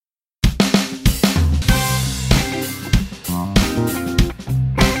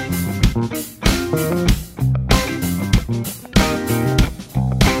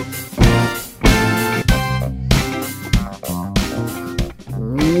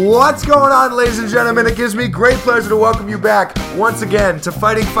What's going on, ladies and gentlemen? It gives me great pleasure to welcome you back once again to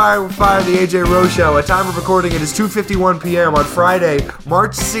Fighting Fire with Fire, the AJ Rose Show. A time of recording, it is 2:51 p.m. on Friday,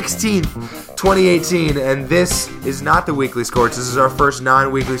 March 16th, 2018, and this is not the Weekly Scorch. This is our first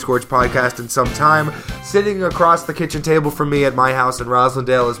non-Weekly Scorch podcast in some time. Sitting across the kitchen table from me at my house in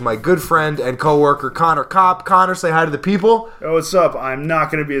Roslindale is my good friend and co-worker, Connor Kopp. Connor, say hi to the people. Oh, what's up? I'm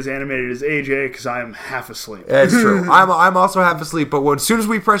not going to be as animated as AJ because I'm half asleep. It's true. I'm also half asleep, but as soon as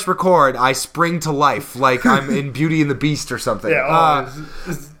we press record, I spring to life like I'm in Beauty and the Beast or something. Yeah,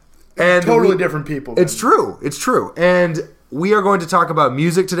 it's totally different people. It's true. It's true. And we are going to talk about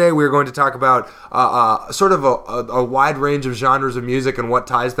music today. We are going to talk about sort of a wide range of genres of music and what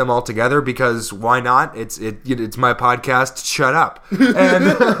ties them all together, because why not? It's my podcast. Shut up.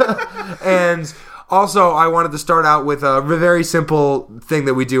 And also, I wanted to start out with a very simple thing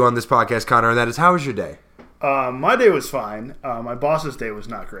that we do on this podcast, Connor, and that is, how was your day? My day was fine. My boss's day was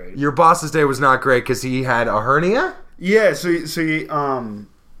not great. Your boss's day was not great because he had a hernia? Yeah, so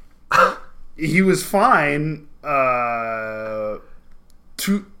he was fine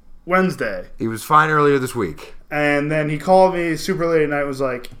Wednesday. He was fine earlier this week. And then he called me super late at night and was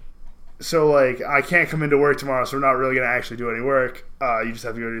like, I can't come into work tomorrow, so we're not really going to actually do any work. You just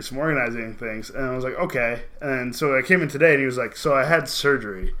have to go do some organizing things. And I was like, okay. And so I came in today, and he was like, so I had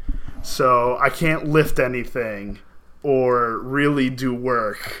surgery, so I can't lift anything or really do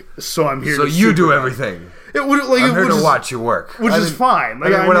work. So I'm here. So you do everything. I'm here to watch you work, which is fine.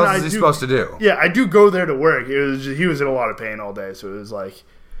 What else is he supposed to do? Yeah, I do go there to work. He was in a lot of pain all day, so it was like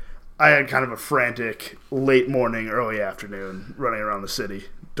I had kind of a frantic late morning, early afternoon running around the city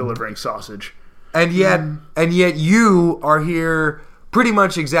delivering sausage. And yet you are here pretty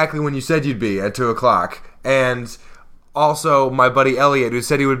much exactly when you said you'd be at 2:00, and also my buddy Elliot, who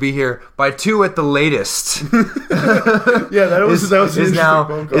said he would be here by 2 at the latest. Yeah, that was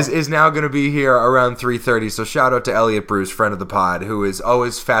is now going to be here around 3:30. So shout out to Elliot Bruce, friend of the pod, who is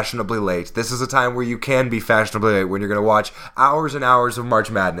always fashionably late. This is a time where you can be fashionably late when you're going to watch hours and hours of March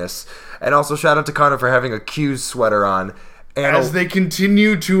Madness. And also shout out to Connor for having a Q's sweater on. As they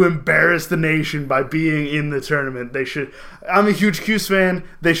continue to embarrass the nation by being in the tournament, I'm a huge Q's fan.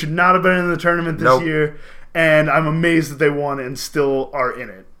 They should not have been in the tournament this year. And I'm amazed that they won and still are in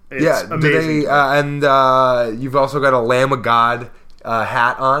it. It's amazing. You've also got a Lamb of God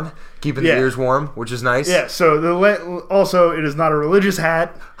hat on, keeping the ears warm, which is nice. Yeah, so also it is not a religious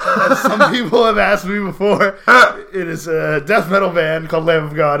hat, as some people have asked me before. It is a death metal band called Lamb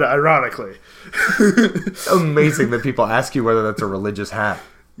of God, ironically. Amazing that people ask you whether that's a religious hat.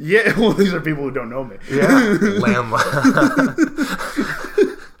 Yeah, well, these are people who don't know me. Yeah, Lamb.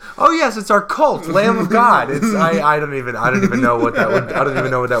 Oh yes, it's our cult, Lamb of God. I don't even know what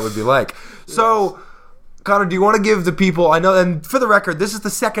that would be like. So, Connor, do you want to give the people? I know, and for the record, this is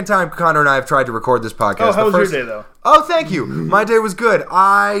the second time Connor and I have tried to record this podcast. Oh, how was your day though? Oh, thank you. My day was good.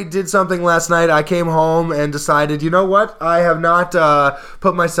 I did something last night. I came home and decided, you know what? I have not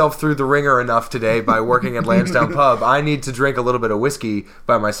put myself through the ringer enough today by working at Lansdowne Pub. I need to drink a little bit of whiskey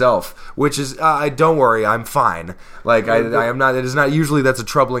by myself, which is, don't worry, I'm fine. Like, I am not, it is not, usually that's a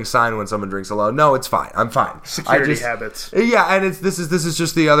troubling sign when someone drinks alone. No, it's fine. I'm fine. Security habits. Yeah, and this is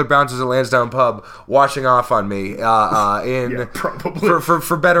just the other bouncers at Lansdowne Pub washing off on me probably.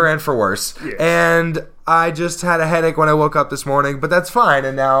 For better and for worse. Yes. And I just had a headache when I woke up this morning, but that's fine.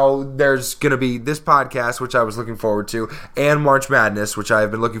 And now there's going to be this podcast, which I was looking forward to, and March Madness, which I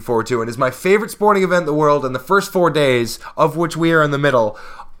have been looking forward to, and is my favorite sporting event in the world. And the first 4 days, of which we are in the middle,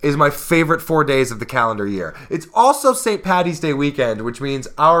 is my favorite 4 days of the calendar year. It's also St. Paddy's Day weekend, which means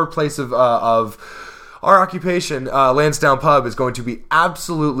our place of our occupation, Lansdowne Pub, is going to be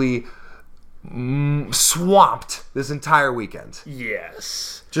absolutely swamped this entire weekend.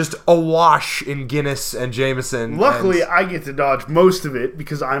 Yes. Just awash in Guinness and Jameson. Luckily, I get to dodge most of it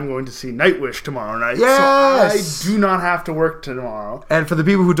because I'm going to see Nightwish tomorrow night. Yes! So I do not have to work tomorrow. And for the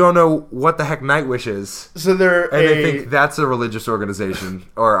people who don't know what the heck Nightwish is, so they think that's a religious organization,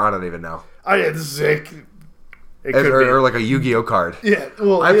 or I don't even know. Oh yeah, this is it. Or like a Yu-Gi-Oh card. Yeah,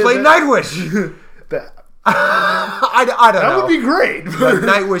 well, I play Nightwish. I don't know. That would be great.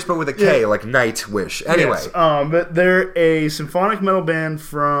 Nightwish, but with a K, like Nightwish. Anyway. Yes, but they're a symphonic metal band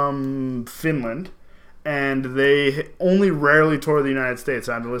from Finland, and they only rarely tour the United States.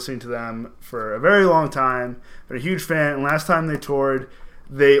 I've been listening to them for a very long time. Been a huge fan, and last time they toured,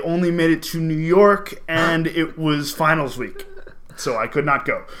 they only made it to New York, and it was finals week. So I could not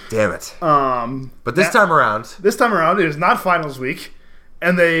go. Damn it. But this time around, it is not finals week.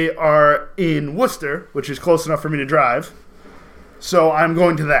 And they are in Worcester, which is close enough for me to drive. So I'm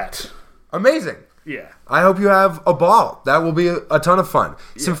going to that. Amazing. Yeah. I hope you have a ball. That will be a ton of fun.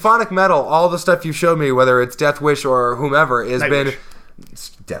 Yes. Symphonic metal, all the stuff you showed me, whether it's Death Wish or whomever, has been...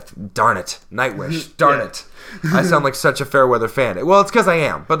 Darn it. Nightwish. Darn it. I sound like such a Fairweather fan. Well, it's because I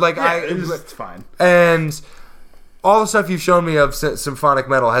am. But like, it's fine. And all the stuff you've shown me of symphonic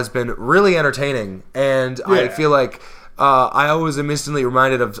metal has been really entertaining. And I feel like I always am instantly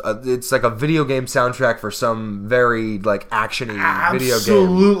reminded of it's like a video game soundtrack for some very like actiony video game.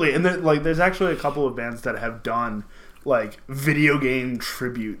 Absolutely. And there's actually a couple of bands that have done like video game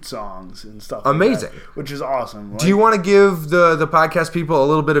tribute songs and stuff. Amazing. Like that, which is awesome. Like, do you want to give the podcast people a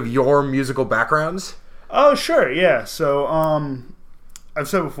little bit of your musical backgrounds? Oh, sure. Yeah. So, I've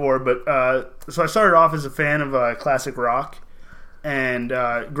said before, but so I started off as a fan of classic rock, and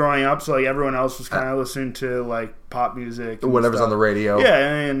growing up, so like everyone else was kind of listening to like pop music, and whatever's stuff on the radio. Yeah,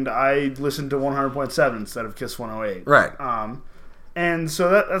 and I listened to 100.7 instead of Kiss 108. Right. And so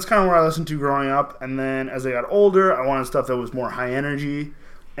that's kind of what I listened to growing up. And then as I got older, I wanted stuff that was more high energy,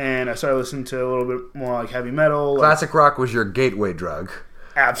 and I started listening to a little bit more like heavy metal. Classic rock was your gateway drug.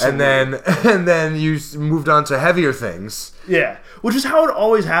 Absolutely. And then you moved on to heavier things. Yeah, which is how it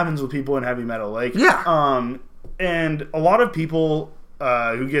always happens with people in heavy metal. Like, and a lot of people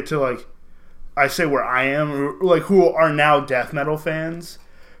who get to like, I say where I am, like who are now death metal fans,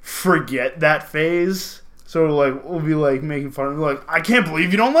 forget that phase. So like we'll be like making fun of it, like, I can't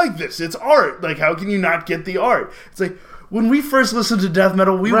believe you don't like this. It's art. Like, how can you not get the art? It's like when we first listened to death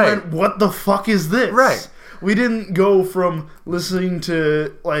metal, we went, "What the fuck is this?" Right. We didn't go from listening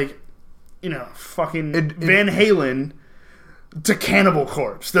to like, fucking Van Halen to Cannibal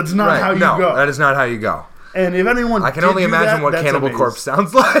Corpse. That's not how you go. That is not how you go. And if anyone, I can only imagine what Cannibal Corpse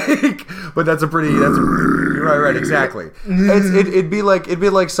sounds like. But right, exactly. It'd be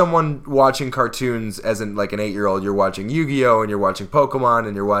like someone watching cartoons as in like an 8-year-old. You're watching Yu-Gi-Oh! And you're watching Pokemon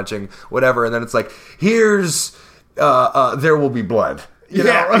and you're watching whatever, and then it's like, here's There Will Be Blood. You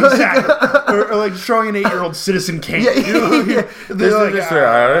know? Exactly. or like showing an 8-year-old Citizen Kane. Yeah.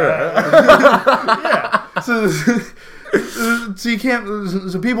 So you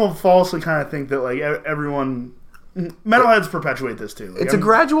can't. So people falsely kind of think that like everyone, metalheads perpetuate this too. Like, it's a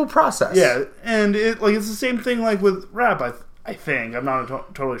gradual process. Yeah, and it's the same thing like with rap. I think I'm not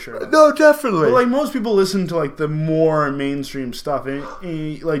totally sure. No, definitely. But like most people listen to like the more mainstream stuff,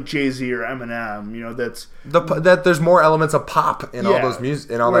 like Jay-Z or Eminem. That's that there's more elements of pop in all those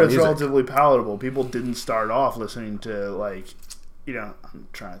music and all that music. It's relatively palatable. People didn't start off listening to like. I'm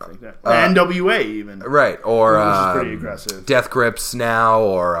trying to think that NWA even right, or which is pretty aggressive. Death Grips now,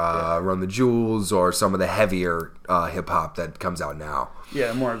 or Run the Jewels, or some of the heavier hip hop that comes out now.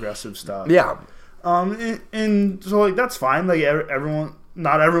 Yeah, more aggressive stuff. Yeah, and so like that's fine. Like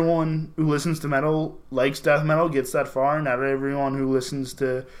not everyone who listens to metal likes death metal, gets that far. Not everyone who listens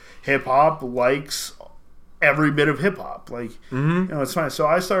to hip hop likes every bit of hip hop. Like it's fine. So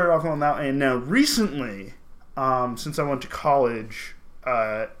I started off on that, and now recently. Since I went to college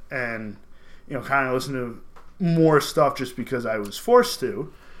and kind of listened to more stuff just because I was forced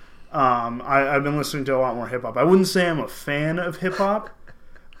to, I've been listening to a lot more hip hop. I wouldn't say I'm a fan of hip hop,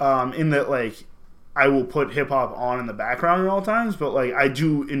 in that like I will put hip hop on in the background at all times, but like I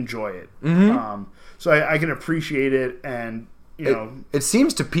do enjoy it. So I can appreciate it, and it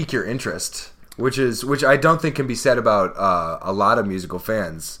seems to pique your interest, which I don't think can be said about a lot of musical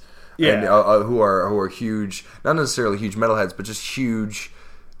fans. Yeah. And, who are huge, not necessarily huge metalheads, but just huge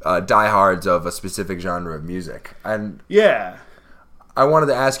diehards of a specific genre of music. And I wanted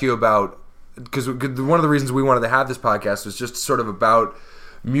to ask you about, because one of the reasons we wanted to have this podcast was just sort of about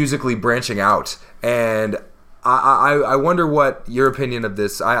musically branching out. And I wonder what your opinion of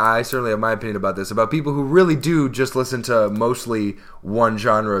this. I certainly have my opinion about this, about people who really do just listen to mostly one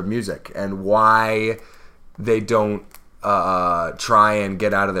genre of music, and why they don't try and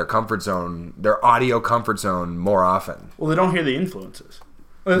get out of their comfort zone, their audio comfort zone, more often. Well, they don't hear the influences.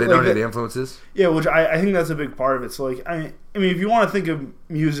 They don't hear the influences? Yeah, which I think that's a big part of it. So, like, I mean, if you want to think of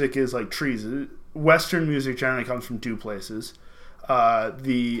music as like trees, Western music generally comes from two places.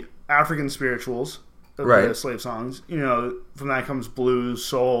 The African spirituals, the slave songs, from that comes blues,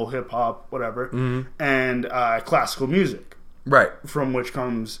 soul, hip-hop, whatever, and classical music. Right. From which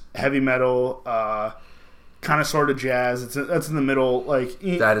comes heavy metal, kind of sort of jazz. That's in the middle, like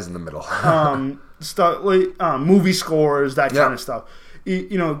that is in the middle. Stuff like movie scores, that kind of stuff.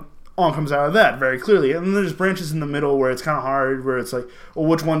 All comes out of that very clearly, and then there's branches in the middle where it's kind of hard, where it's like, well,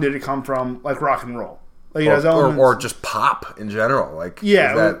 which one did it come from? Like rock and roll, like or just pop in general, like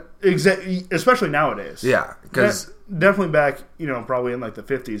exactly, especially nowadays. Yeah, because definitely back, probably in like the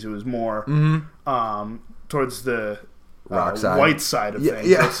 50s, it was more towards the rock side, white side of things.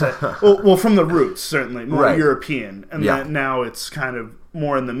 Yeah. Let's say. Well, from the roots, certainly more Right. European, and then now it's kind of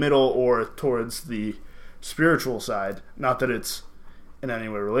more in the middle or towards the spiritual side. Not that it's in any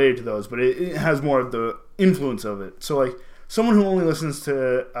way related to those, but it has more of the influence of it. So, like, someone who only listens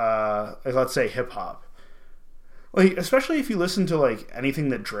to, like, let's say, hip hop, like, especially if you listen to like anything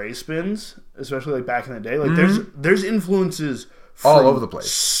that Dre spins, especially like back in the day, like there's influences from all over the place,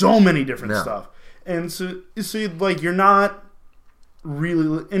 so many different stuff, and so like you're not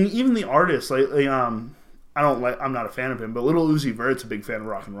really, and even the artists, like I'm not a fan of him, but Lil Uzi Vert's a big fan of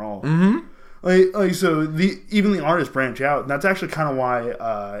rock and roll. Like so even the artists branch out, and that's actually kind of why.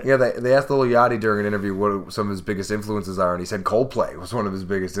 They asked Lil Yachty during an interview what some of his biggest influences are, and he said Coldplay was one of his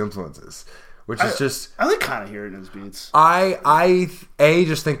biggest influences, which is just I like kind of hear it in his beats. I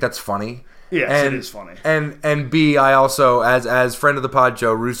just think that's funny. Yes, it is funny. And B, I also, as friend of the pod,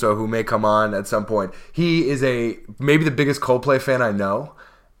 Joe Russo, who may come on at some point, he is maybe the biggest Coldplay fan I know,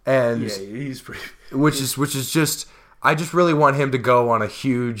 and he's pretty. Which is just, I just really want him to go on a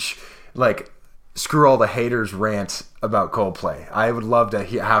huge, like, screw all the haters rant about Coldplay. I would love to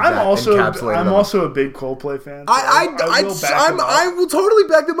have that encapsulated. I'm also a big Coldplay fan. So I will totally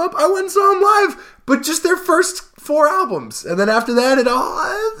back them up. I went and saw them live, but just their first 4 albums, and then after that, it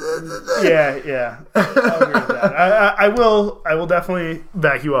all. Yeah. I'll agree with that. I will definitely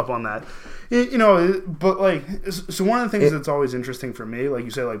back you up on that. You know, but like, so one of the things that's always interesting for me, like you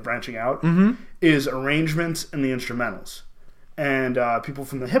say, like branching out, is arrangements and the instrumentals. And people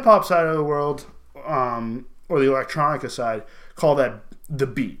from the hip hop side of the world, or the electronica side, call that the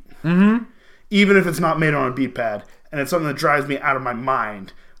beat. Even if it's not made on a beat pad, and it's something that drives me out of my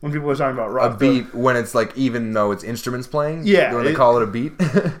mind when people are talking about rock. A beat, when it's like, even though it's instruments playing, when they call it a beat.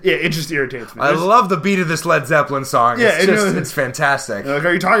 Yeah, it just irritates me. I love the beat of this Led Zeppelin song. Yeah, it's fantastic. Like,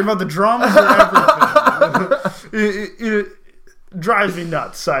 are you talking about the drums or everything? it drives me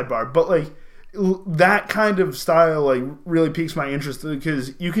nuts. Sidebar, but like that kind of style, like, really piques my interest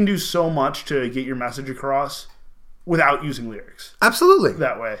because you can do so much to get your message across without using lyrics. Absolutely,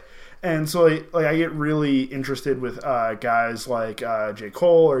 that way. And so, like I get really interested with guys like J.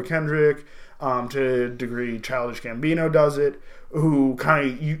 Cole or Kendrick, to a degree. Childish Gambino does it, who kind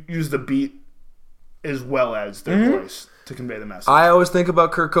of use the beat as well as their voice to convey the message. I always think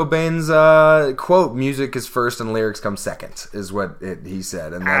about Kurt Cobain's quote: "Music is first and lyrics come second," is what he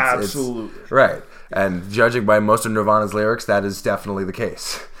said, and that's absolutely right. And judging by most of Nirvana's lyrics, that is definitely the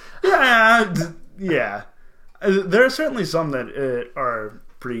case. Yeah. There are certainly some that are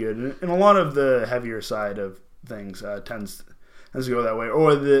pretty good, and a lot of the heavier side of things tends to go that way.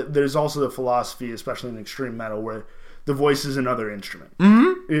 Or there's also the philosophy, especially in extreme metal, where the voice is another instrument.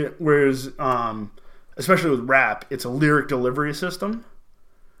 Whereas, especially with rap, it's a lyric delivery system.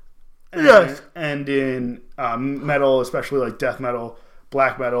 And in metal, especially like death metal,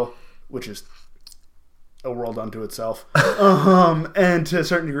 black metal, which is a world unto itself, and to a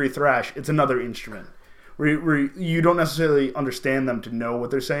certain degree thrash, it's another instrument. Where you don't necessarily understand them to know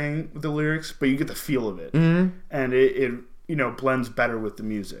what they're saying with the lyrics, but you get the feel of it, and it blends better with the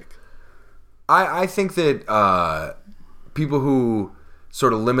music. I think that people who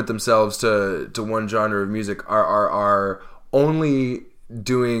sort of limit themselves to one genre of music are only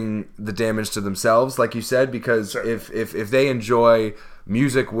doing the damage to themselves, like you said, because if they enjoy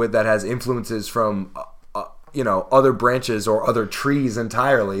music that has influences from other branches or other trees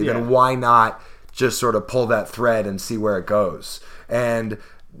entirely, then why not just sort of pull that thread and see where it goes? And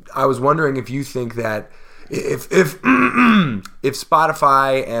I was wondering if you think that if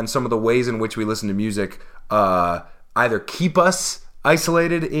Spotify and some of the ways in which we listen to music either keep us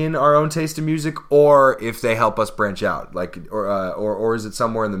isolated in our own taste of music, or if they help us branch out, like, or is it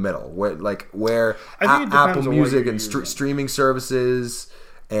somewhere in the middle, where Apple Music and streaming services,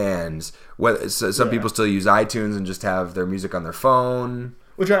 and whether some people still use iTunes and just have their music on their phone.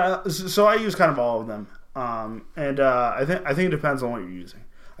 So I use kind of all of them, and I think it depends on what you're using.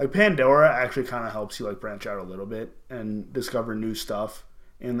 Like Pandora actually kind of helps you like branch out a little bit and discover new stuff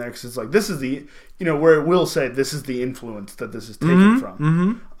in there, because it's like, this is the where it will say this is the influence that this is taken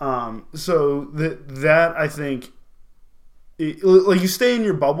from. So that I think, like, you stay in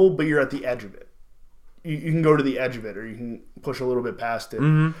your bubble, but you're at the edge of it. You can go to the edge of it, or you can push a little bit past it.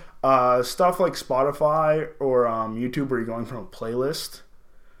 Stuff like Spotify or YouTube, where you're going from a playlist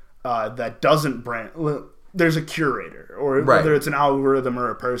that doesn't branch. There's a curator, or whether it's an algorithm or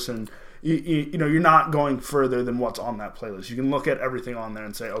a person. You're not going further than what's on that playlist. You can look at everything on there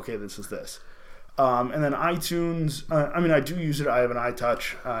and say, okay, this is this. And then iTunes. I do use it. I have an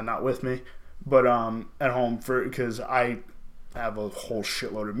iTouch, not with me, but at home because I have a whole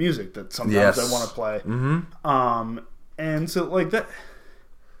shitload of music that sometimes I want to play. And so like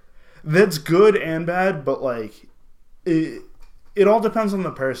that's good and bad, but like it all depends on the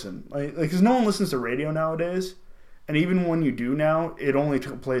person. Like because no one listens to radio nowadays, and even when you do now, it only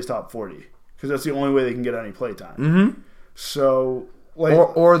plays top 40 because that's the only way they can get any playtime. Mm-hmm. So like,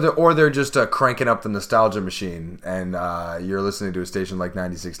 or they're just cranking up the nostalgia machine, and you're listening to a station like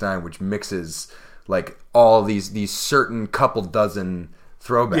 96.9, which mixes like all these certain couple dozen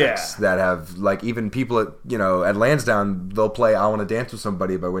throwbacks that have like even people at Lansdowne, they'll play "I Want to Dance with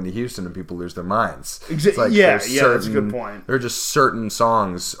Somebody" by Whitney Houston, and people lose their minds. It's like that's a good point. There are just certain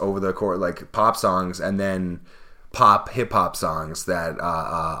songs over the course, like pop songs, and then pop hip hop songs that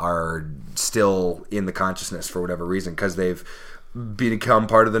are still in the consciousness for whatever reason because they've become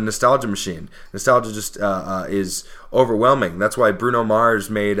part of the nostalgia machine. Nostalgia just is overwhelming. That's why Bruno Mars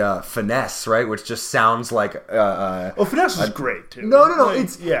made Finesse, right? Which just sounds like Finesse is great too. No, like,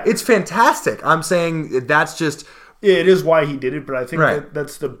 it's fantastic. I'm saying that's just it is why he did it, but I think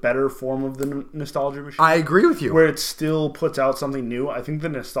that's the better form of the nostalgia machine. I agree with you. Where it still puts out something new. I think the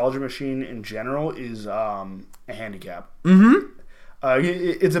nostalgia machine in general is a handicap. Mm-hmm.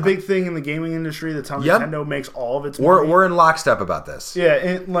 It's a big thing in the gaming industry. That's how Nintendo makes all of its money. We're in lockstep about this. Yeah,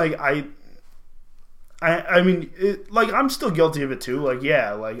 and like I mean, like I'm still guilty of it too. Like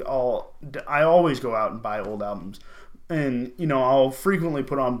I always go out and buy old albums, and I'll frequently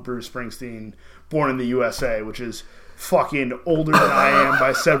put on Bruce Springsteen, "Born in the USA," which is fucking older than I am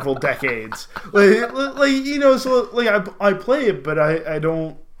by several decades. So I play it, but I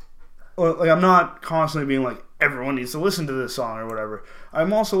don't like. I'm not constantly being like, everyone needs to listen to this song or whatever.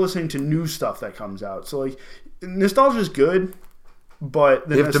 I'm also listening to new stuff that comes out. So like, nostalgia is good, but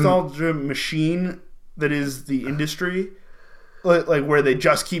the nostalgia machine that is the industry, like where they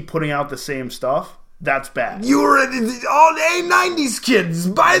just keep putting out the same stuff, that's bad. You're all 90s kids.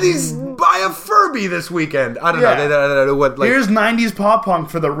 Buy a Furby this weekend. I don't know. I don't know what. Like, here's 90s pop punk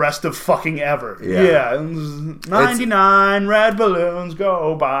for the rest of fucking ever. Yeah. 99 red balloons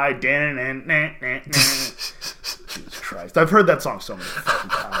go by. Jesus Christ. I've heard that song so many fucking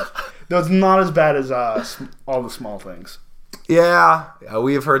times. Though it's not as bad as All the Small Things. Yeah,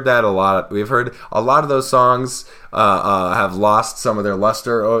 we have heard that a lot. We've heard a lot of those songs have lost some of their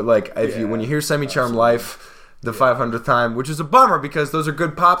luster. Or like when you hear "Semi-Charmed Life" the 500th time, which is a bummer because those are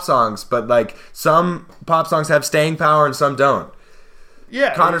good pop songs, but like some pop songs have staying power and some don't.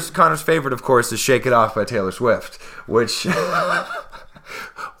 Yeah, Connor's favorite, of course, is "Shake It Off" by Taylor Swift, which.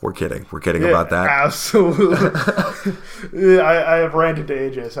 We're kidding about that. Absolutely. I have ranted to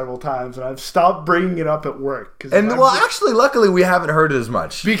AJ several times, and I've stopped bringing it up at work. Actually, luckily, we haven't heard it as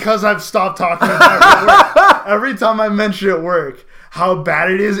much. Because I've stopped talking about it at work. Every time I mention it at work, how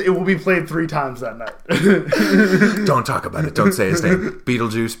bad it is, it will be played 3 times that night. Don't talk about it. Don't say his name.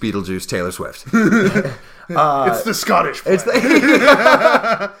 Beetlejuice, Taylor Swift. It's the Scottish play.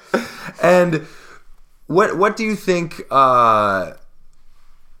 And what do you think...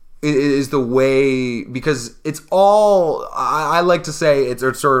 is the way, because it's all, I like to say it's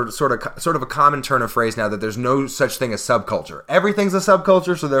sort of a common turn of phrase now that there's no such thing as subculture. Everything's a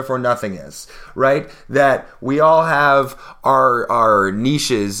subculture, so therefore nothing is, right? That we all have our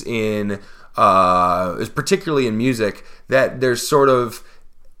niches in, particularly in music, that there's sort of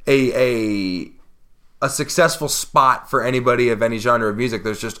a successful spot for anybody of any genre of music.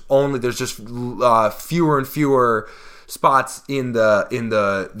 There's just fewer and fewer spots in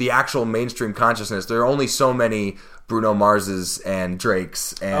the actual mainstream consciousness. There are only so many Bruno Marses and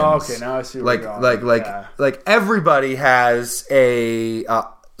Drakes, and okay, now I see where you're going. Like everybody has a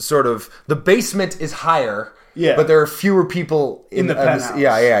sort of, the basement is higher, but there are fewer people in the penthouse.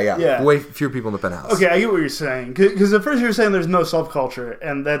 Yeah. Way fewer people in the penthouse. Okay, I get what you're saying, because at first you were saying there's no subculture,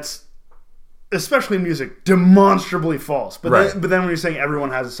 and that's, especially in music, demonstrably false. But then when you're saying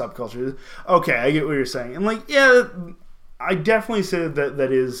everyone has a subculture, okay, I get what you're saying. And like, yeah, I definitely say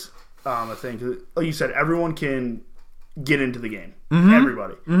that is a thing. 'Cause like you said, everyone can get into the game. Mm-hmm.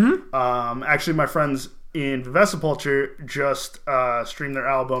 Everybody. Mm-hmm. Actually, my friends in Vivesipulture just streamed their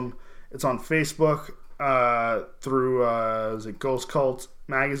album. It's on Facebook through is it Ghost Cult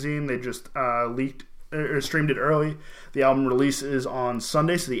magazine. They just leaked or streamed it early. The album release is on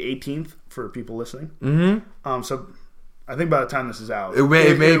Sunday, so the 18th for people listening. Mm-hmm. So I think by the time this is out, it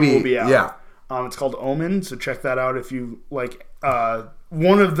will be out. Yeah. It's called Omen, so check that out if you like.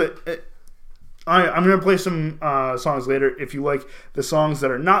 One of the I'm going to play some songs later. If you like the songs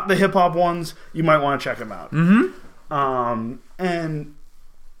that are not the hip hop ones, you might want to check them out. Mm-hmm. And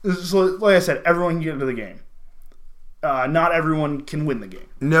so, like I said, everyone can get into the game. Not everyone can win the game.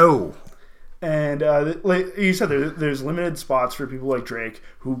 No. And like you said, there's limited spots for people like Drake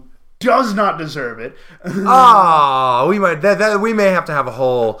who does not deserve it. Oh, we may have to have a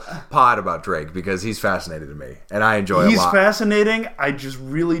whole pod about Drake because he's fascinating to me, and I enjoy it a lot. He's fascinating. I just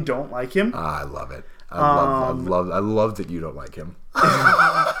really don't like him. I love it. I love that you don't like him.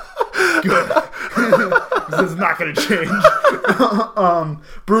 Good. This is not going to change.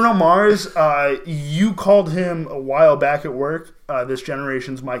 Bruno Mars, you called him a while back at work, this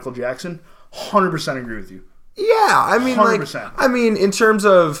generation's Michael Jackson. 100% agree with you. Yeah, I mean, 100%. In terms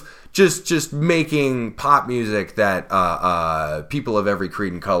of just making pop music that people of every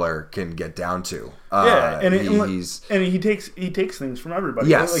creed and color can get down to. He takes things from everybody.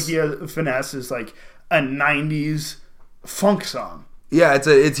 Yes, like he has finesse is like a '90s funk song. Yeah,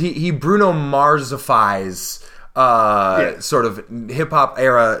 he Bruno Marsifies sort of hip hop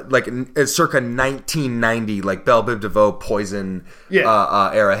era, like circa 1990, like Belle Biv DeVoe, Poison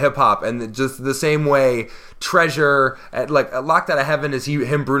era hip hop, and just the same way Treasure, like Locked Out of Heaven, is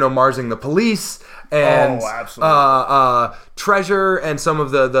him Bruno Marsing the Police, and Treasure and some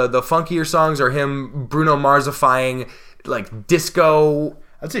of the funkier songs are him Bruno Marsifying like disco.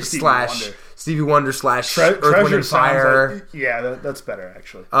 I'd say Stevie Wonder / Earth, Wind and Fire. Like, that's better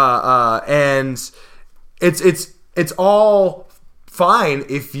actually. And it's all fine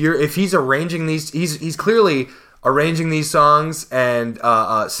if he's arranging these. He's clearly arranging these songs and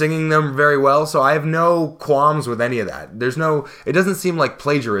singing them very well. So I have no qualms with any of that. It doesn't seem like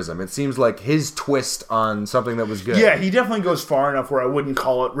plagiarism. It seems like his twist on something that was good. Yeah, he definitely goes far enough where I wouldn't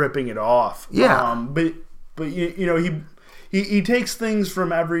call it ripping it off. Yeah, but you know he takes things from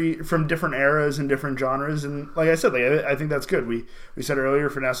different eras and different genres, and like I said, I think that's good. We said earlier,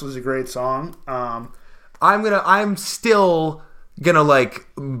 Finesse was a great song. I'm still gonna like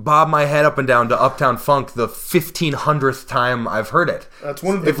bob my head up and down to Uptown Funk the 1500th time I've heard it. That's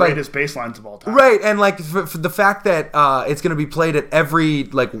one of the greatest bass lines of all time. Right, and like for the fact that it's gonna be played at every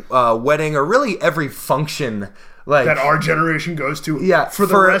like wedding or really every function. Like, that our generation goes to for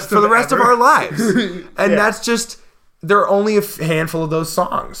the rest of our lives. And that's just, there are only a handful of those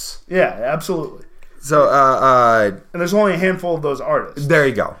songs. Yeah, absolutely. So and there's only a handful of those artists. There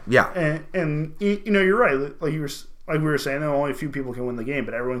you go. Yeah. And you know, you're right. Like we were saying, only a few people can win the game,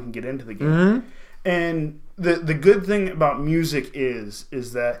 but everyone can get into the game. Mm-hmm. And the good thing about music is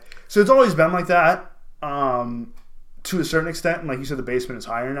that, so it's always been like that. To a certain extent, and like you said, the basement is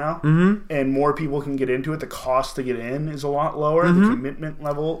higher now, and more people can get into it. The cost to get in is a lot lower. The commitment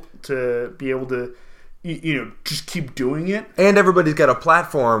level to be able to, just keep doing it. And everybody's got a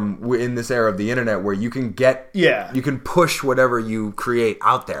platform in this era of the internet where you can you can push whatever you create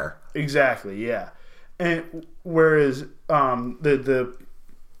out there. Exactly, yeah. And whereas the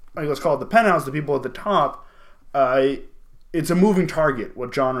let's call it the penthouse, the people at the top, it's a moving target.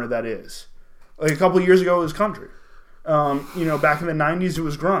 What genre that is? Like a couple of years ago, it was country. Back in the 90s, it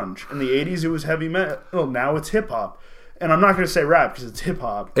was grunge. In the 80s, it was heavy metal. Now it's hip hop. And I'm not going to say rap because it's hip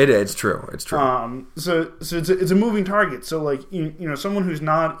hop. It's true. It's true. So it's a moving target. So like someone who's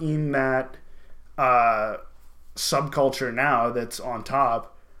not in that subculture now that's on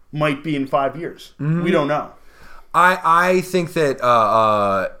top might be in 5 years. Mm-hmm. We don't know. I think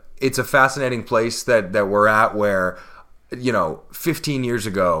that it's a fascinating place that we're at where 15 years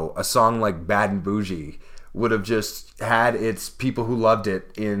ago, a song like Bad and Bougie would have just had its people who loved it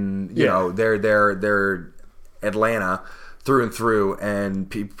in their Atlanta through and through, and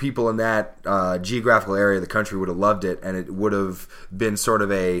people in that geographical area of the country would have loved it, and it would have been sort of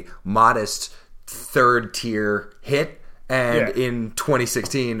a modest third tier hit. And in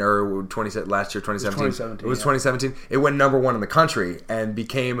 2016 or last year, 2017, it was 2017. It went number one in the country and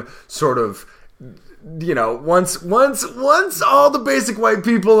became sort of. Once all the basic white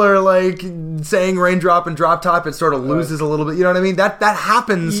people are like saying raindrop and drop top, it sort of loses a little bit. You know what I mean? That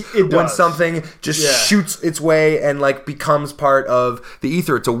happens when something just shoots its way and like becomes part of the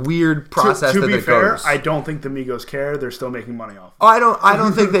ether. It's a weird process. To be fair, I don't think the Migos care. They're still making money off. I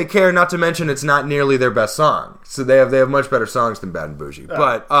don't think they care. Not to mention, it's not nearly their best song. So they have much better songs than Bad and Bougie.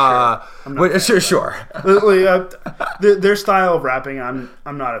 But sure. Their style of rapping,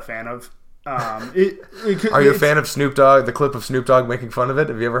 I'm not a fan of. Are you a fan of Snoop Dogg? The clip of Snoop Dogg making fun of it.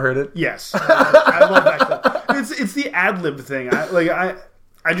 Have you ever heard it? Yes, I love that clip. It's the ad lib thing. I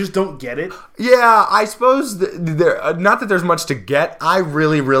just don't get it. Yeah, I suppose not that there's much to get. I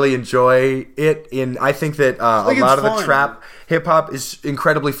really, really enjoy it. I think that a lot of the trap hip hop is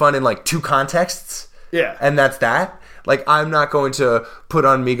incredibly fun in like two contexts. Yeah, and that's that. Like, I'm not going to put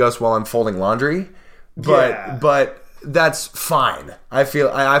on Migos while I'm folding laundry, but. That's fine. I feel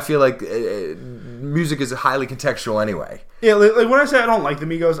like music is highly contextual anyway. Yeah, like when I say I don't like the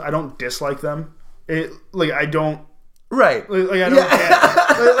Migos, I don't dislike them. I don't Right. Like I don't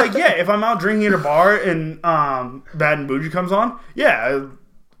care. Like, yeah, if I'm out drinking at a bar and Bad and Bougie comes on, yeah.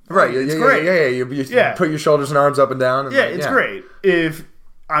 Right. It's great. Yeah. You put your shoulders and arms up and down. And it's great. If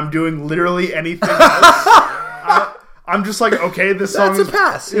I'm doing literally anything else, I'm just like, okay, this song is a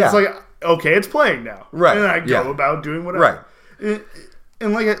pass. It's like, okay, it's playing now. Right. And I go about doing whatever. Right.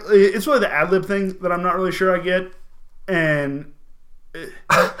 And like, it's really the ad-lib thing that I'm not really sure I get. And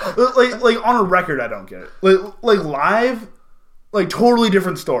like on a record, I don't get it. Like live, like totally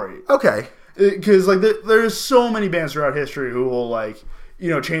different story. Okay. Because like there's so many bands throughout history who will like,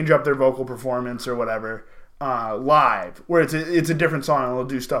 change up their vocal performance or whatever live, where it's a different song and they'll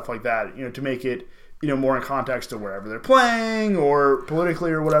do stuff like that, to make it more in context to wherever they're playing or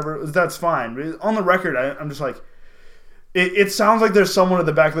politically or whatever. That's fine. But on the record, I'm just like, it sounds like there's someone at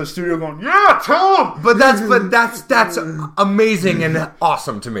the back of the studio going, "Yeah, tell him." But that's amazing and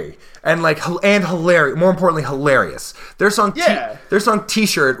awesome to me, and hilarious. More importantly, hilarious. Their song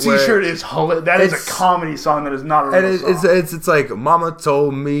T-shirt. T-shirt is hilarious. That is a comedy song. That is not a real song. It's like Mama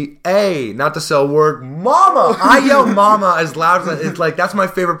told me, "Hey, not to sell work, Mama." I yell "Mama" as loud as it's like that's my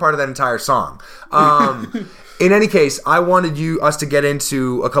favorite part of that entire song. In any case, I wanted us to get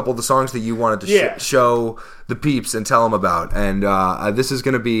into a couple of the songs that you wanted to show the peeps and tell them about. And this is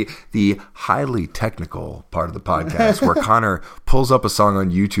going to be the highly technical part of the podcast where Connor pulls up a song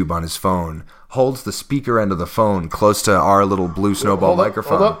on YouTube on his phone, holds the speaker end of the phone close to our little blue snowball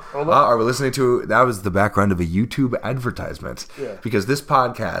microphone. Hold up. Are we listening to... That was the background of a YouTube advertisement. Yeah. Because this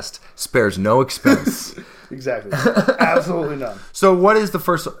podcast spares no expense. Exactly. Absolutely none. So what is the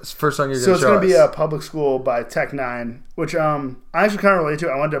first song you're going to show us? So it's going to be a Public School by Tech Nine, which I actually kind of relate to.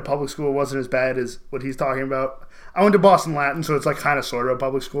 I went to a public school. It wasn't as bad as what he's talking about. I went to Boston Latin, so it's like kind of sort of a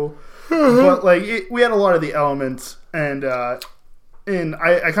public school. But like we had a lot of the elements, and I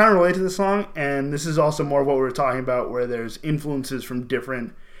kind of relate to the song, and this is also more of what we were talking about, where there's influences from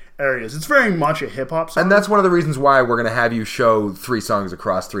different areas. It's very much a hip-hop song. And that's one of the reasons why we're going to have you show 3 songs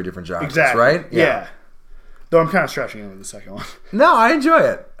across 3 different genres, exactly. Right? Yeah. Though I'm kind of stretching it with the second one. No, I enjoy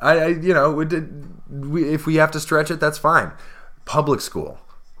it. If we have to stretch it, that's fine. Public School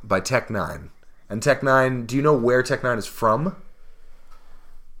by Tech Nine. And Tech Nine, do you know where Tech Nine is from?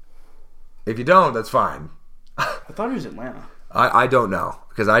 If you don't, that's fine. I thought he was Atlanta. I don't know,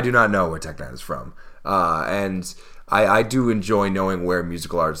 because I do not know where Tech Nine is from. And I do enjoy knowing where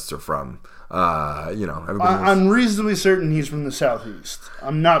musical artists are from. I'm reasonably certain he's from the Southeast.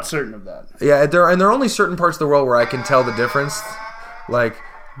 I'm not certain of that. Yeah, there are only certain parts of the world where I can tell the difference. Like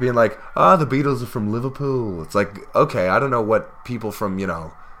being like, the Beatles are from Liverpool. It's like, okay, I don't know what people from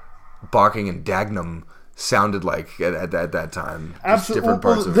Barking and Dagenham sounded like at that time. Absolutely. Different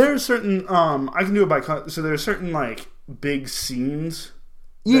parts of... There are certain I can do it by so there are certain like big scenes.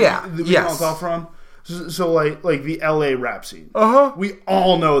 That we all call from. So like the LA rap scene. We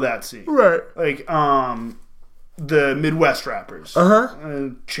all know that scene. Right. Like the Midwest rappers.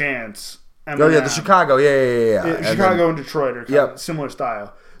 Chance. Eminem. The Chicago. Yeah. Chicago and Detroit are kind of similar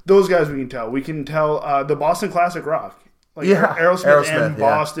style. Those guys we can tell. We can tell the Boston classic rock. Like Aerosmith and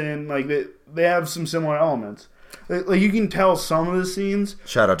Boston, like they have some similar elements. Like you can tell some of the scenes.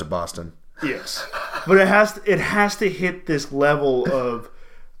 Shout out to Boston. Yes. But it has to hit this level of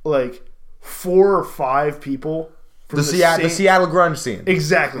like 4 or 5 people from the Seattle grunge scene.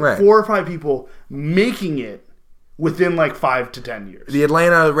 Exactly. Right. 4 or 5 people making it within like 5 to 10 years. The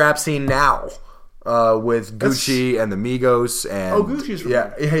Atlanta rap scene now, with Gucci and the Migos and Gucci's from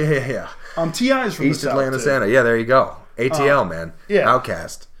there. Yeah. T.I.'s from East the Atlanta, South, Santa. Yeah, there you go. ATL, man. Yeah.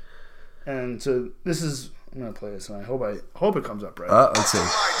 Outcast. And so this is... I'm going to play this, and I hope it comes up right. Let's see.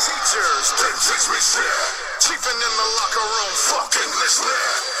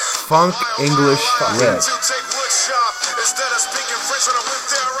 Funk English lit.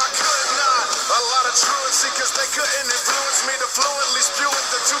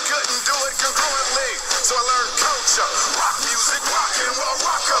 So I learned culture, rock music, rockin' while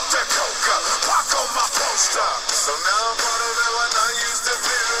rock up that coca, rock on my poster. So now I'm part of it when I used to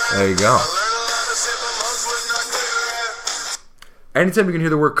be. There you go. I learned a lot of shit, but most would not clear it. Anytime you can hear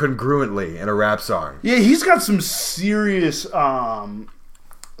the word congruently in a rap song. Yeah, he's got some serious, not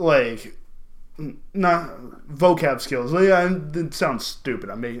vocab skills. It sounds stupid.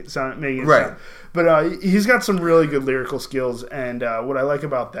 I'm making it sound. But he's got some really good lyrical skills, and what I like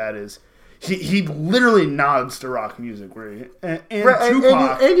about that is he literally nods to rock music, and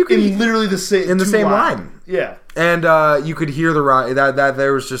Tupac, and you can literally the same line. Yeah, and you could hear that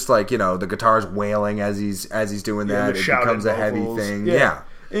there was just like the guitar's wailing as he's doing that. It becomes a heavy thing. Yeah.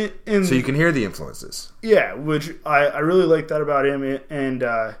 And so you can hear the influences. Yeah, which I really like that about him, and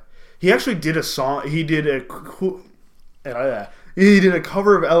he actually did a song. He did Yeah. He did a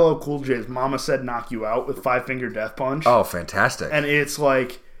cover of LL Cool J's "Mama Said Knock You Out" with Five Finger Death Punch. Oh, fantastic. And it's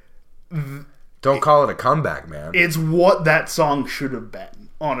like... Don't call it a comeback, man. It's what that song should have been,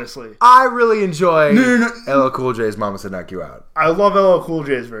 honestly. I really enjoy LL Cool J's "Mama Said Knock You Out." I love LL Cool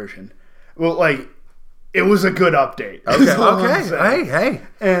J's version. Well, like, it was a good update. Okay. Hey.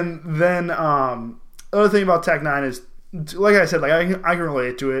 And then, other thing about Tech 9 is, like I said, like I can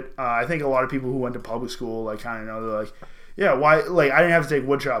relate to it. I think a lot of people who went to public school, like, kind of know, they're like, yeah, why? Like, I didn't have to take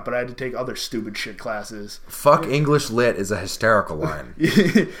woodshop, but I had to take other stupid shit classes. Fuck English lit is a hysterical line.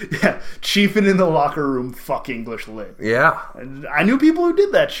 Yeah, chiefing in the locker room, fuck English lit. Yeah. And I knew people who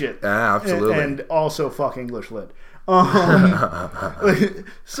did that shit. Yeah, absolutely. And also fuck English lit.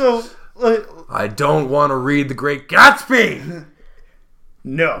 So, like, I don't want to read The Great Gatsby.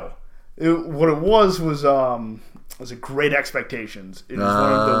 No. What it was a Great Expectations. It is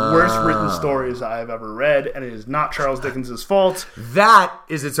one of the worst written stories I have ever read, and it is not Charles Dickens' fault. That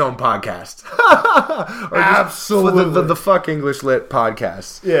is its own podcast. Absolutely. The Fuck English Lit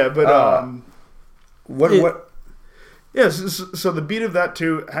podcast. Yeah, but What? Yes, so the beat of that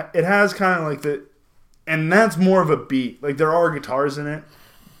too, it has kind of like and that's more of a beat. Like, there are guitars in it,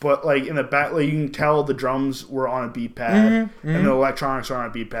 but like in the back, like, you can tell the drums were on a beat pad, and the electronics are on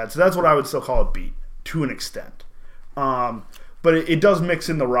a beat pad. So that's what I would still call a beat to an extent. But it does mix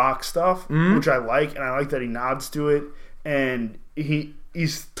in the rock stuff, which I like, and I like that he nods to it, and he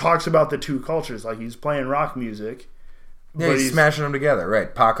talks about the two cultures, like he's playing rock music. Yeah, but he's smashing them together,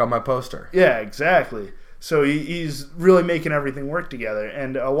 right? Pac on my poster. Yeah, exactly. So he's really making everything work together,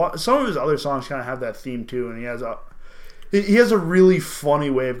 and some of his other songs kind of have that theme too, and he has a really funny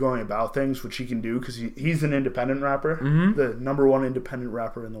way of going about things, which he can do because he's an independent rapper, the number one independent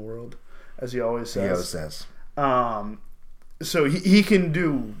rapper in the world, as he always says. So he can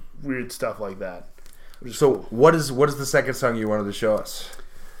do weird stuff like that. So cool. what is the second song you wanted to show us?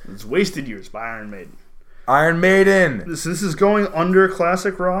 It's "Wasted Years" by Iron Maiden. Iron Maiden. This is going under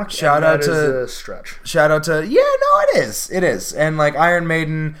classic rock. Shout out to a stretch. Shout out to it is, and like Iron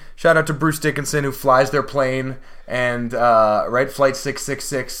Maiden. Shout out to Bruce Dickinson, who flies their plane, and Flight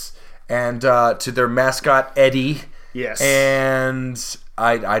 666, and to their mascot Eddie. Yes. And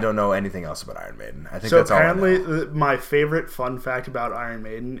I don't know anything else about Iron Maiden. I think so that's all I know. apparently my favorite fun fact about Iron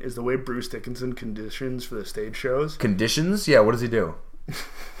Maiden is the way Bruce Dickinson conditions for the stage shows. Conditions? Yeah. What does he do?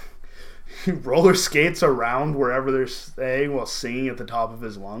 He roller skates around wherever they're staying while singing at the top of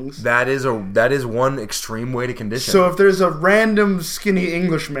his lungs. That is one extreme way to condition. So if there's a random skinny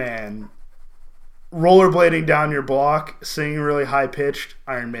Englishman rollerblading down your block, singing really high pitched,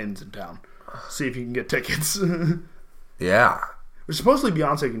 Iron Maiden's in town. See if you can get tickets. Yeah. Supposedly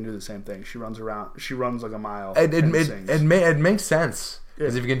Beyonce can do the same thing. She runs like a mile. It makes sense.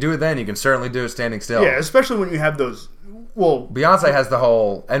 Because if you can do it then, you can certainly do it standing still. Yeah, especially when you have those. Well, Beyonce has the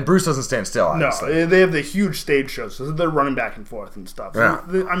whole, and Bruce doesn't stand still. Obviously. No, they have the huge stage shows, so they're running back and forth and stuff. Yeah.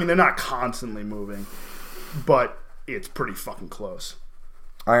 I mean, they're not constantly moving, but it's pretty fucking close.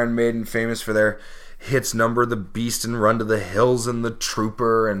 Iron Maiden, famous for their hits "Number the Beast" and "Run to the Hills" and "The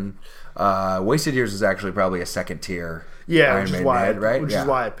Trooper," and "Wasted Years" is actually probably a second tier. Yeah, Iron Maiden hit, right? Which is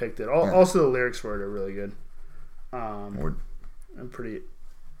why I picked it. Also, the lyrics for it are really good. And pretty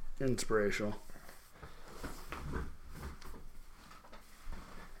inspirational.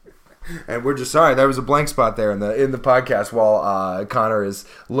 And we're just sorry there was a blank spot there in the podcast while Connor is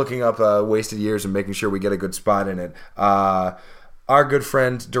looking up "Wasted Years" and making sure we get a good spot in it. Our good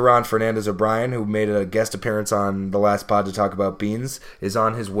friend Duran Fernandez O'Brien, who made a guest appearance on the last pod to talk about beans, is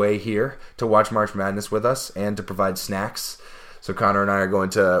on his way here to watch March Madness with us and to provide snacks. So Connor and I are going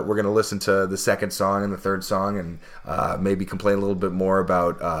to listen to the second song and the third song, and maybe complain a little bit more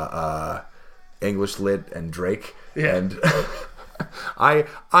about English Lit and Drake. Yeah. And I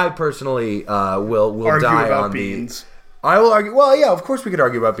personally will argue die about on beans. I will argue. Well, yeah, of course we could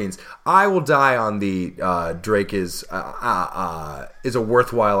argue about beans. I will die on the Drake is a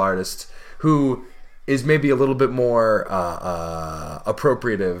worthwhile artist who is maybe a little bit more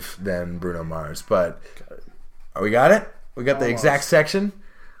appropriative than Bruno Mars. But we got it. We got the exact section.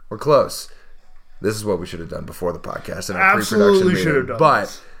 We're close. This is what we should have done before the podcast and our pre-production should have meeting. done But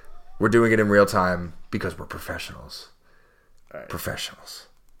this. we're doing it in real time because we're professionals. Right. Professionals.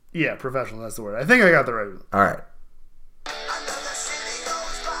 Yeah, professional. That's the word. I think I got the right one. All right.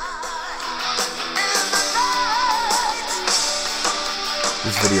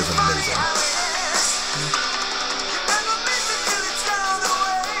 This video is amazing.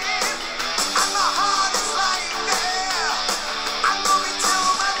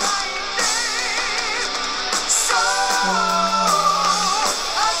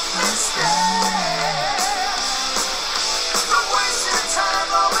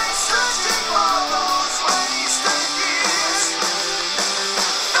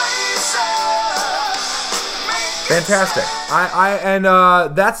 Fantastic.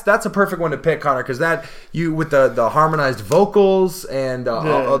 That's a perfect one to pick, Connor, because that you with the harmonized vocals and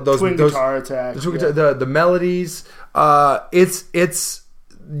those twin guitar attack, the melodies. It's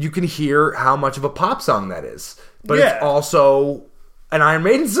you can hear how much of a pop song that is, but it's also an Iron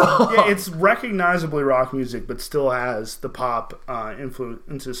Maiden song. Yeah, it's recognizably rock music, but still has the pop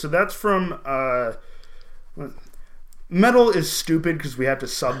influences. So that's from metal is stupid because we have to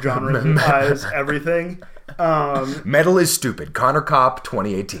subgenre everything. Metal is stupid. Connor Kopp,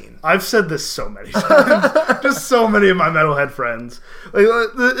 2018. I've said this so many times. Just so many of my metalhead friends. Like,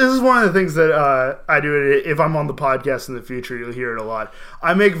 this is one of the things that I do. If I'm on the podcast in the future, you'll hear it a lot.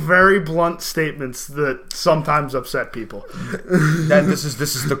 I make very blunt statements that sometimes upset people. This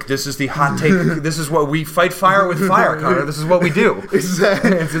is the hot take. This is what we fight fire with fire, Connor. This is what we do.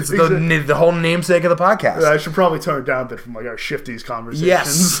 Exactly. It's the whole namesake of the podcast. I should probably tone it down a bit from like our shifties conversations.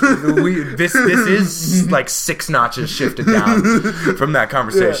 Yes, this is like 6 notches shifted down from that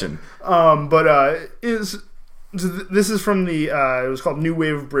conversation. Yeah. This is from the it was called New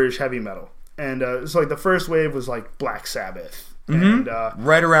Wave of British Heavy Metal, and it's like the first wave was like Black Sabbath, and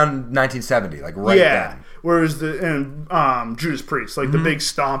right around 1970, like then. Whereas Judas Priest, like the big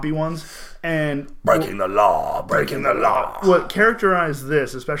stompy ones, and breaking the law. What characterized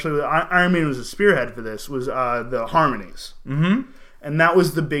this, especially with Iron Maiden was a spearhead for this, was the harmonies, and that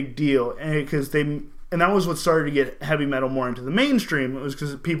was the big deal, and that was what started to get heavy metal more into the mainstream. It was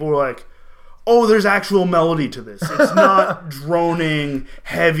because people were like, oh, there's actual melody to this. It's not droning,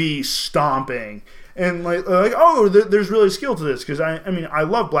 heavy stomping. And like oh, there's really skill to this. Because, I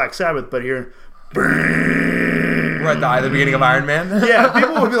love Black Sabbath, but here... Right at the beginning of Iron Man. Yeah,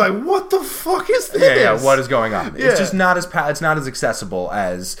 people would be like, "What the fuck is this?" Yeah, what is going on? Yeah. It's just not as it's not as accessible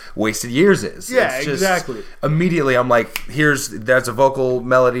as Wasted Years is. Yeah, it's just, exactly. Immediately, I'm like, there's a vocal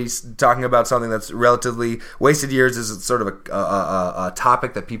melody talking about something that's relatively Wasted Years is sort of a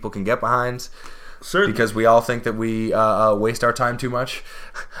topic that people can get behind. Certainly. Because we all think that we waste our time too much.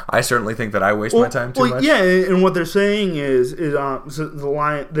 I certainly think that I waste my time too much. Yeah, and what they're saying is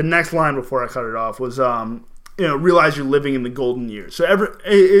so the next line before I cut it off was realize you're living in the golden years. So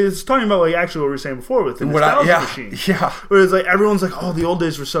it's talking about like actually what we were saying before with the nostalgia machine. Yeah. Where it's like everyone's like, oh, the old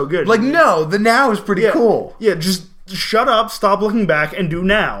days were so good. Like, no, the now is pretty cool. Yeah, just shut up, stop looking back, and do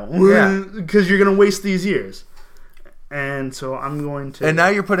now. Yeah. Because you're going to waste these years. And so I'm going to... And now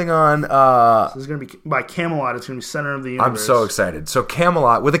you're putting on... So this is going to be by Camelot. It's going to be Center of the Universe. I'm so excited. So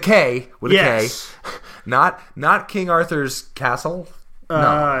Camelot, with a K. Yes. A K. Not King Arthur's castle?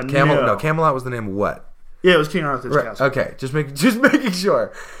 No. Camelot was the name of what? Yeah, it was King Arthur's castle. Okay, just making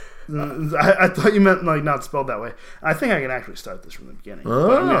sure. I thought you meant like not spelled that way. I think I can actually start this from the beginning.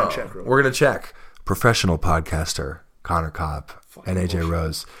 But I'm going to check real quick. We're going to check. Professional podcaster, Connor Kopp, and AJ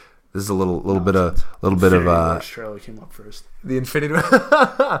Rose. This is a little bit of trailer came up first. The Infinity.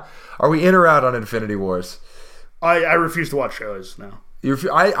 Are we in or out on Infinity Wars? I refuse to watch trailers now.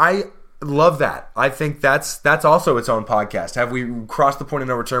 I love that. I think that's also its own podcast. Have we crossed the point of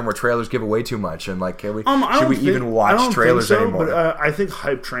no return where trailers give away too much and like should we even watch trailers anymore? But I think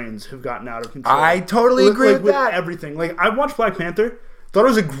hype trains have gotten out of control. I totally agree with that. Everything. Like I watched Black Panther, thought it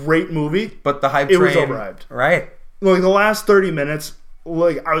was a great movie, but the hype train was overhyped. Right. Like the last 30 minutes.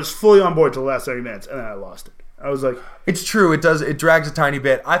 Like I was fully on board to the last 30 minutes, and then I lost it. I was like, "It's true. It does. It drags a tiny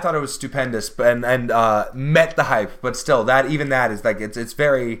bit." I thought it was stupendous, and met the hype. But still, that is like it's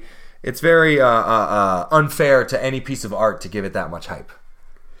very unfair to any piece of art to give it that much hype.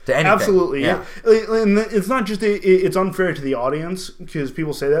 To anything. Absolutely, yeah. And it's not just it's unfair to the audience because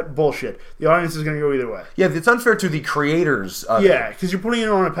people say that bullshit. The audience is going to go either way. Yeah, it's unfair to the creators. Because you're putting it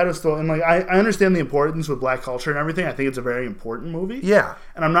on a pedestal, and like I understand the importance with black culture and everything. I think it's a very important movie. Yeah,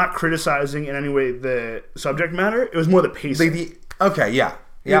 and I'm not criticizing in any way the subject matter. It was more the pacing. Yeah.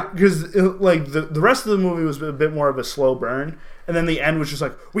 Because like the rest of the movie was a bit more of a slow burn, and then the end was just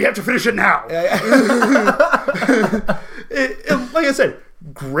like we have to finish it now. Like I said.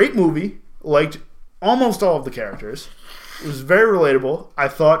 Great movie. Liked almost all of the characters. It was very relatable. I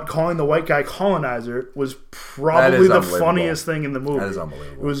thought calling the white guy colonizer was probably the funniest thing in the movie. That is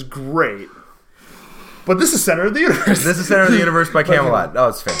unbelievable. It was great. But this is Center of the Universe. This is Center of the Universe by Camelot. Oh,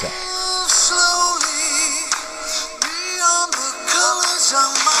 it's fantastic.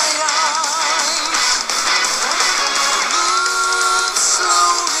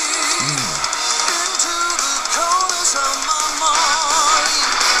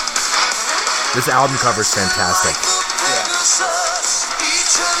 This album cover is fantastic. Yeah.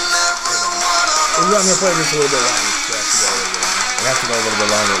 I'm going to play this a little bit longer. We have to go a little bit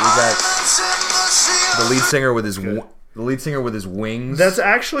longer. We got the lead singer with his The lead singer with his wings. That's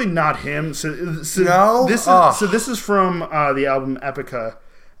actually not him. So No? This is from the album Epica,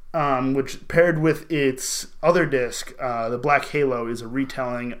 which paired with its other disc, The Black Halo, is a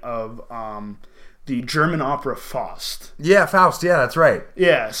retelling of the German opera Faust. Yeah, Faust. Yeah, that's right.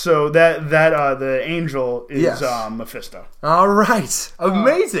 Yeah, so that the angel is Yes. Mephisto. All right.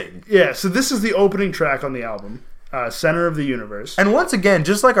 Amazing. Yeah, so this is the opening track on the album, Center of the Universe. And once again,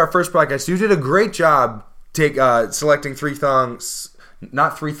 just like our first podcast, you did a great job selecting three songs.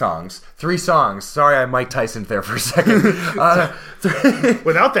 Not three songs. 3 songs. Sorry, I Mike Tyson there for a second.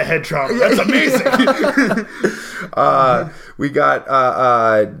 Without the head trauma, that's amazing. We got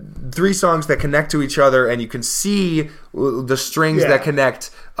 3 songs that connect to each other, and you can see the strings that connect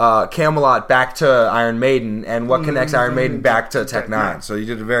Camelot back to Iron Maiden, and what connects Iron Maiden back to Tech Nine. So you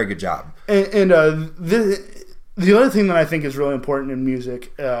did a very good job. And the other thing that I think is really important in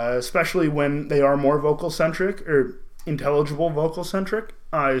music, especially when they are more vocal centric or intelligible vocal centric,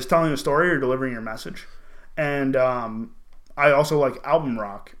 is telling a story or delivering your message. And I also like album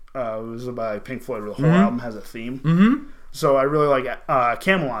rock. It was by Pink Floyd, where the whole album has a theme. Mm-hmm. So I really like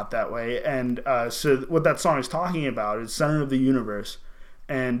Camelot that way. And so what that song is talking about is center of the universe.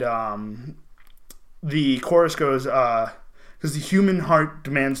 And the chorus goes, because the human heart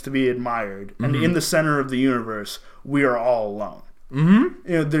demands to be admired. And in the center of the universe, we are all alone.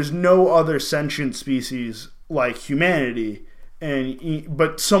 Mm-hmm. You know, there's no other sentient species like humanity,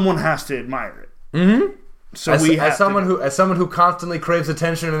 but someone has to admire it. Mm-hmm. So as someone who constantly craves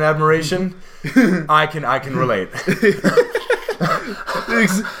attention and admiration, I can relate.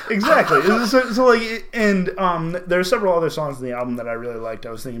 Exactly. So like, and there are several other songs in the album that I really liked.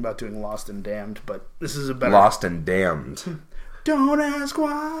 I was thinking about doing Lost and Damned, but this is a better. Lost and Damned. Don't ask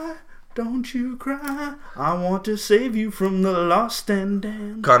why. Don't you cry. I want to save you from the lost and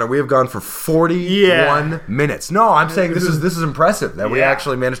damned. Connor, we have gone for 41 minutes. No, I'm saying this is impressive that we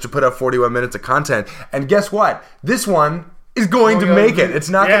actually managed to put up 41 minutes of content. And guess what? This one is going to make it. It's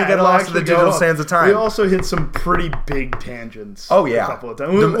not going to get lost in the digital sands of time. We also hit some pretty big tangents. Oh, yeah. A couple of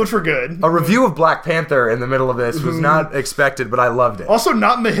times, which were good. A review of Black Panther in the middle of this was not expected, but I loved it. Also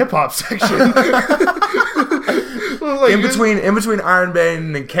not in the hip-hop section. Like, in between Iron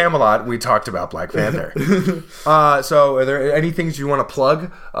Maiden and Camelot, we talked about Black Panther. So, are there any things you want to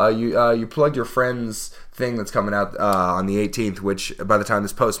plug? You plugged your friend's thing that's coming out on the 18th, which by the time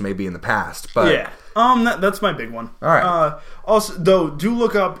this post may be in the past. But yeah, that's my big one. All right. Also, though, do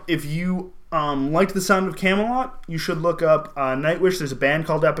look up if you liked the sound of Camelot. You should look up Nightwish. There's a band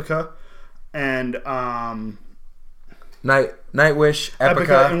called Epica, and Nightwish,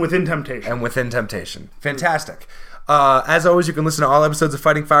 Epica, and Within Temptation. Fantastic. As always, you can listen to all episodes of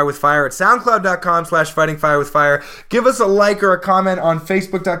Fighting Fire with Fire at soundcloud.com/fightingfirewithfire. Give us a like or a comment on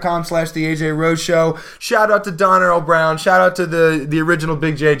facebook.com/The AJ Rose Show. Shout out to Don Earl Brown. Shout out to the original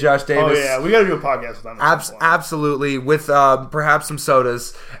Big J, Josh Davis. Oh, yeah. We got to do a podcast with them. Absolutely. With perhaps some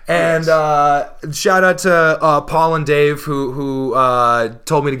sodas. And shout out to Paul and Dave, who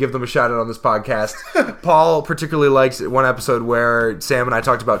told me to give them a shout out on this podcast. Paul particularly likes one episode where Sam and I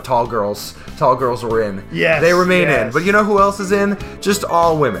talked about tall girls. Tall girls were in. Yes. They remain in. But you know who else is in? Just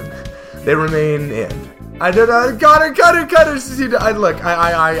all women. They remain in. I don't know. Got her. Look,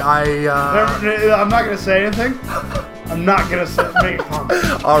 I'm not going to say anything. I'm not going to make a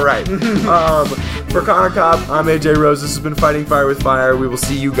comment. All right. For Connor Kopp, I'm AJ Rose. This has been Fighting Fire with Fire. We will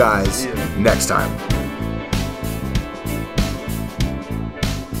see you guys next time.